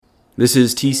This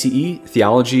is TCE,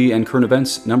 Theology and Current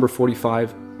Events, number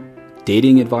 45,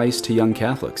 Dating Advice to Young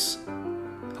Catholics.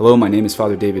 Hello, my name is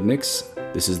Father David Nix.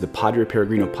 This is the Padre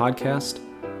Peregrino podcast.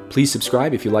 Please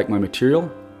subscribe if you like my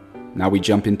material. Now we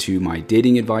jump into my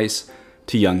dating advice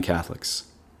to young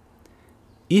Catholics.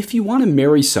 If you want to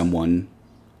marry someone,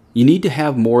 you need to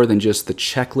have more than just the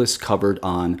checklist covered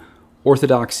on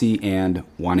orthodoxy and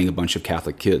wanting a bunch of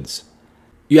Catholic kids.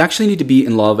 You actually need to be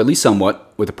in love, at least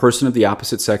somewhat, with a person of the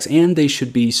opposite sex, and they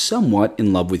should be somewhat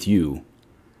in love with you.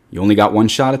 You only got one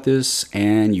shot at this,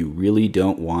 and you really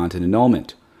don't want an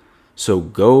annulment. So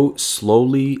go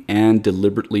slowly and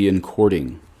deliberately in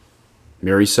courting.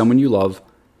 Marry someone you love,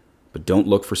 but don't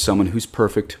look for someone who's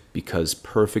perfect, because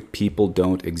perfect people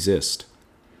don't exist.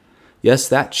 Yes,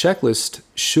 that checklist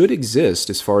should exist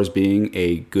as far as being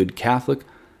a good Catholic,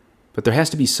 but there has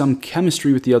to be some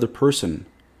chemistry with the other person.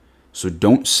 So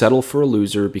don't settle for a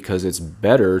loser, because it's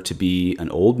better to be an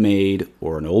old maid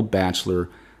or an old bachelor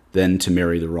than to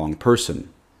marry the wrong person.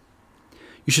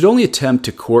 You should only attempt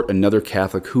to court another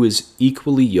Catholic who is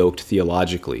equally yoked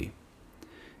theologically.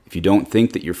 If you don't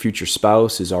think that your future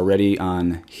spouse is already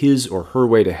on his or her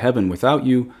way to heaven without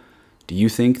you, do you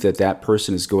think that that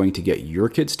person is going to get your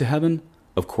kids to heaven?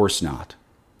 Of course not.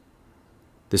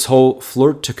 This whole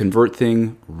flirt to convert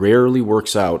thing rarely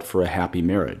works out for a happy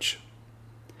marriage.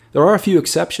 There are a few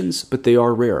exceptions, but they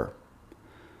are rare.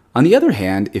 On the other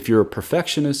hand, if you're a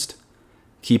perfectionist,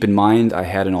 keep in mind I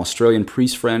had an Australian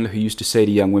priest friend who used to say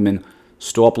to young women,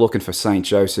 "Stop looking for Saint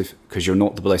Joseph, because you're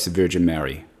not the Blessed Virgin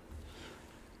Mary."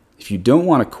 If you don't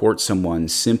want to court someone,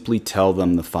 simply tell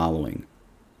them the following: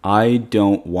 I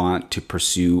don't want to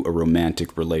pursue a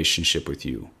romantic relationship with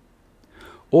you.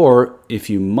 Or, if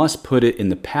you must put it in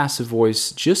the passive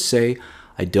voice, just say,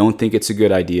 I don't think it's a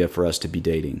good idea for us to be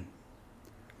dating.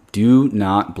 Do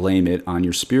not blame it on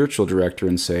your spiritual director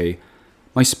and say,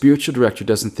 my spiritual director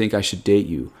doesn't think I should date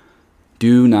you.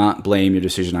 Do not blame your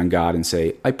decision on God and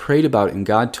say, I prayed about it and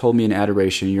God told me in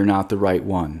adoration you're not the right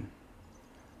one.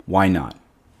 Why not?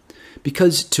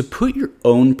 Because to put your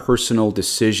own personal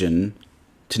decision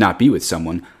to not be with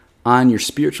someone on your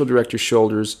spiritual director's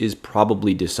shoulders is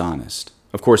probably dishonest.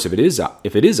 Of course, if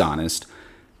it is honest,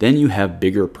 then you have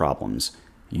bigger problems.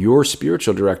 Your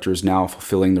spiritual director is now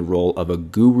fulfilling the role of a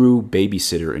guru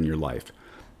babysitter in your life.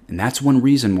 And that's one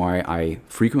reason why I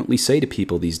frequently say to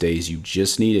people these days, you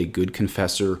just need a good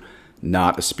confessor,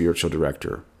 not a spiritual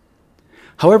director.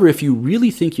 However, if you really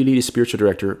think you need a spiritual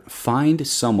director, find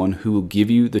someone who will give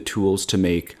you the tools to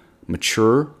make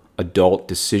mature, adult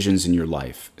decisions in your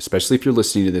life, especially if you're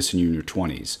listening to this and you're in your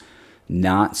 20s.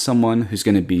 Not someone who's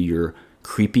going to be your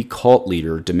creepy cult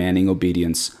leader demanding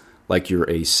obedience like you're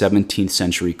a 17th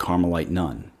century Carmelite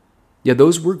nun. Yeah,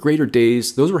 those were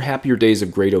happier days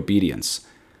of great obedience.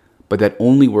 But that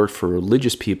only worked for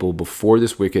religious people before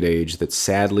this wicked age that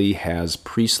sadly has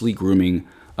priestly grooming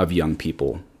of young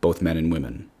people, both men and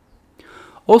women.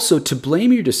 Also, to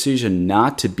blame your decision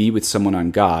not to be with someone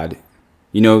on God,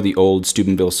 you know the old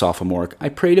Steubenville sophomoric, I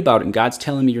prayed about it and God's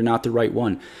telling me you're not the right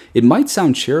one. It might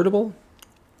sound charitable,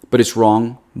 but it's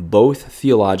wrong both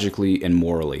theologically and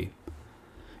morally.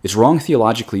 It's wrong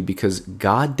theologically because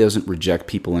God doesn't reject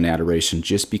people in adoration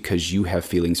just because you have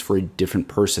feelings for a different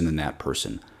person than that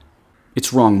person.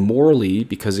 It's wrong morally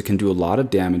because it can do a lot of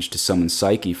damage to someone's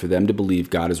psyche for them to believe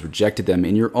God has rejected them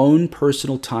in your own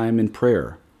personal time in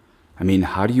prayer. I mean,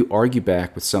 how do you argue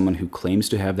back with someone who claims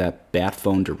to have that bat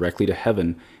phone directly to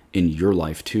heaven in your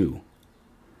life too?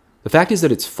 The fact is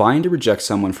that it's fine to reject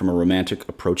someone from a romantic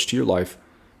approach to your life.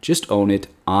 Just own it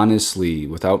honestly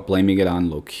without blaming it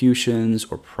on locutions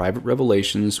or private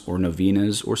revelations or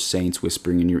novenas or saints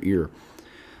whispering in your ear.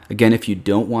 Again, if you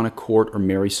don't want to court or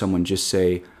marry someone, just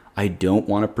say, I don't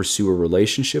want to pursue a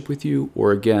relationship with you.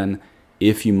 Or again,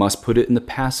 if you must put it in the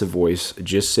passive voice,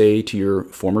 just say to your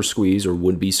former squeeze or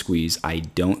would-be squeeze, I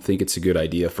don't think it's a good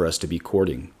idea for us to be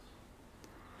courting.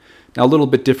 Now, a little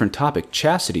bit different topic,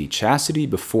 chastity. Chastity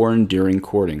before and during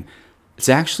courting. It's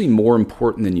actually more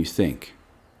important than you think.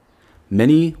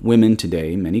 Many women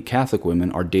today, many Catholic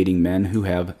women, are dating men who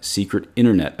have secret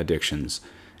internet addictions,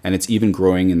 and it's even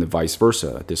growing in the vice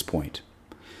versa at this point.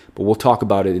 But we'll talk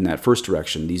about it in that first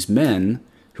direction. These men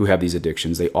who have these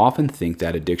addictions, they often think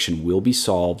that addiction will be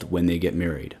solved when they get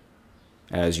married.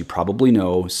 As you probably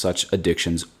know, such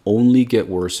addictions only get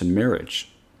worse in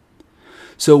marriage.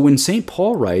 So when St.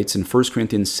 Paul writes in 1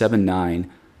 Corinthians 7:9,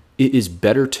 it is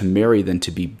better to marry than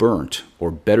to be burnt,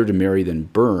 or better to marry than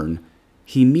burn,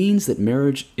 he means that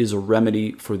marriage is a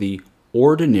remedy for the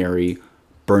ordinary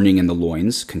burning in the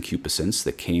loins, concupiscence,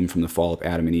 that came from the fall of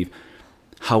Adam and Eve.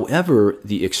 However,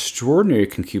 the extraordinary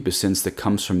concupiscence that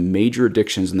comes from major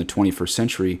addictions in the 21st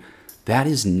century, that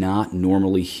is not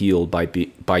normally healed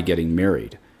by getting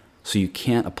married. So you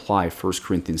can't apply 1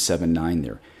 Corinthians 7:9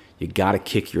 there. You got to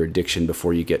kick your addiction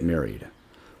before you get married.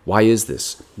 Why is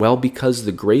this? Well, because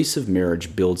the grace of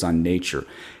marriage builds on nature,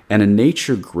 and a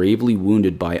nature gravely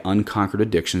wounded by unconquered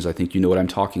addictions, I think you know what I'm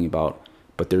talking about,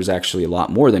 but there's actually a lot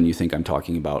more than you think I'm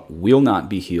talking about, will not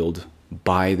be healed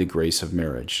by the grace of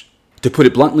marriage. To put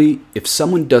it bluntly, if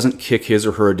someone doesn't kick his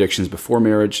or her addictions before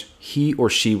marriage, he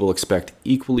or she will expect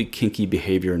equally kinky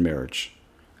behavior in marriage.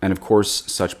 And of course,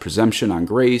 such presumption on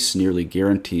grace nearly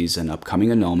guarantees an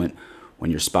upcoming annulment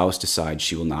when your spouse decides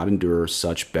she will not endure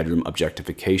such bedroom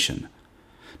objectification.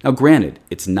 Now granted,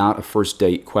 it's not a first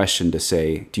date question to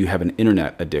say, do you have an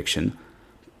internet addiction?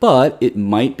 But it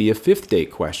might be a fifth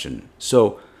date question.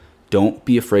 So don't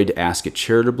be afraid to ask it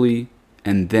charitably,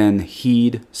 and then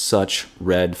heed such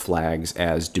red flags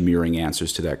as demurring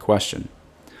answers to that question.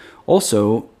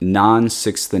 Also,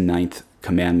 non-6th and 9th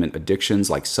commandment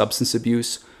addictions like substance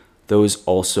abuse, those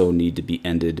also need to be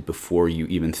ended before you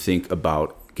even think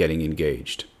about getting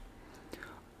engaged.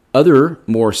 Other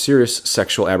more serious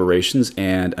sexual aberrations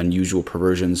and unusual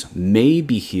perversions may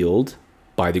be healed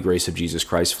by the grace of Jesus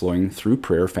Christ flowing through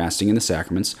prayer, fasting, and the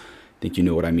sacraments. I think you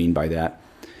know what I mean by that.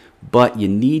 But you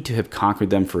need to have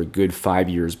conquered them for a good 5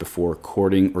 years before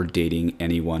courting or dating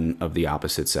anyone of the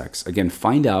opposite sex. Again,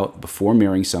 find out before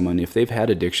marrying someone if they've had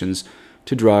addictions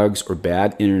to drugs or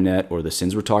bad internet or the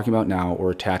sins we're talking about now or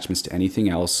attachments to anything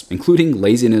else, including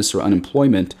laziness or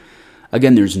unemployment.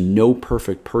 Again, there's no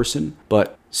perfect person,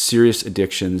 but serious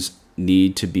addictions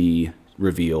need to be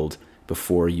revealed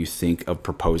before you think of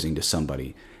proposing to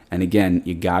somebody. And again,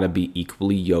 you gotta be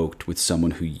equally yoked with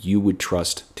someone who you would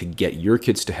trust to get your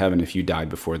kids to heaven if you died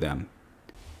before them.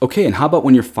 Okay, and how about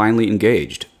when you're finally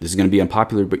engaged? This is gonna be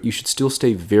unpopular, but you should still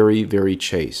stay very, very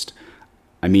chaste.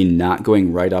 I mean, not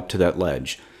going right up to that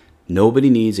ledge. Nobody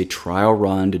needs a trial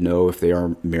run to know if they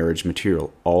are marriage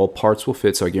material. All parts will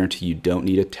fit, so I guarantee you don't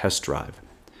need a test drive.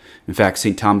 In fact,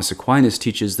 St. Thomas Aquinas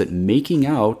teaches that making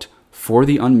out for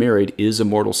the unmarried is a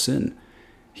mortal sin.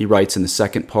 He writes in the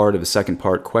second part of the second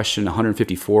part, question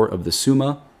 154 of the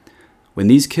Summa, when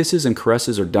these kisses and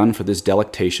caresses are done for this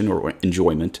delectation or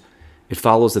enjoyment, it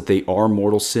follows that they are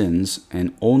mortal sins,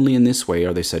 and only in this way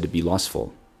are they said to be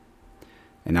lustful.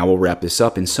 And now we'll wrap this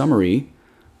up. In summary,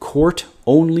 court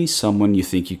only someone you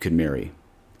think you could marry.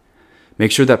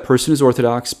 Make sure that person is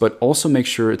Orthodox, but also make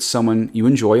sure it's someone you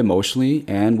enjoy emotionally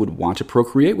and would want to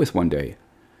procreate with one day.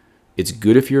 It's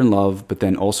good if you're in love, but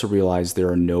then also realize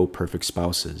there are no perfect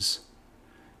spouses.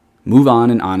 Move on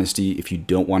in honesty if you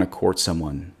don't want to court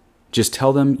someone. Just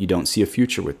tell them you don't see a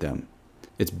future with them.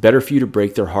 It's better for you to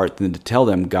break their heart than to tell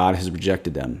them God has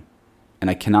rejected them. And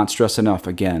I cannot stress enough,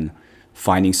 again,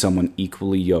 finding someone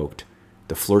equally yoked.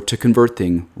 The flirt to convert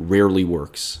thing rarely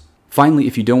works. Finally,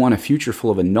 if you don't want a future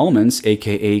full of annulments,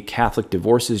 aka Catholic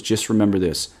divorces, just remember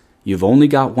this. You've only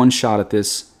got one shot at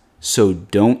this. So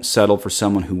don't settle for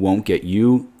someone who won't get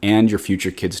you and your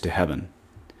future kids to heaven.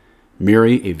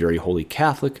 Marry a very holy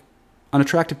Catholic,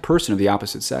 unattractive person of the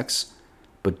opposite sex,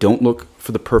 but don't look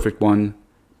for the perfect one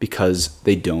because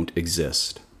they don't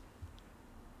exist.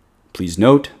 Please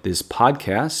note, this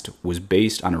podcast was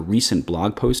based on a recent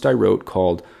blog post I wrote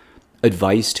called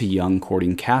Advice to Young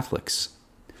Courting Catholics.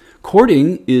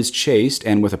 Courting is chaste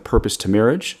and with a purpose to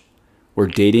marriage, where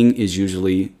dating is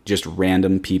usually just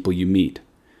random people you meet.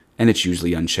 And it's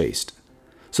usually unchaste.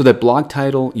 So that blog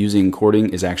title, using courting,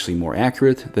 is actually more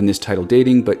accurate than this title,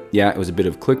 dating, but yeah, it was a bit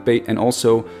of clickbait, and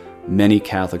also many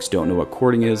Catholics don't know what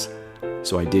courting is,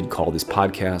 so I did call this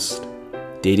podcast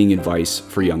Dating Advice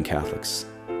for Young Catholics.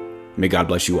 May God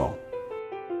bless you all.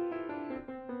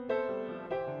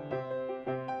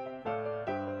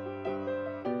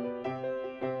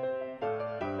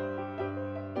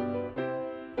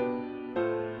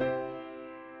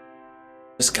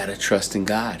 Just gotta trust in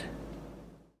God.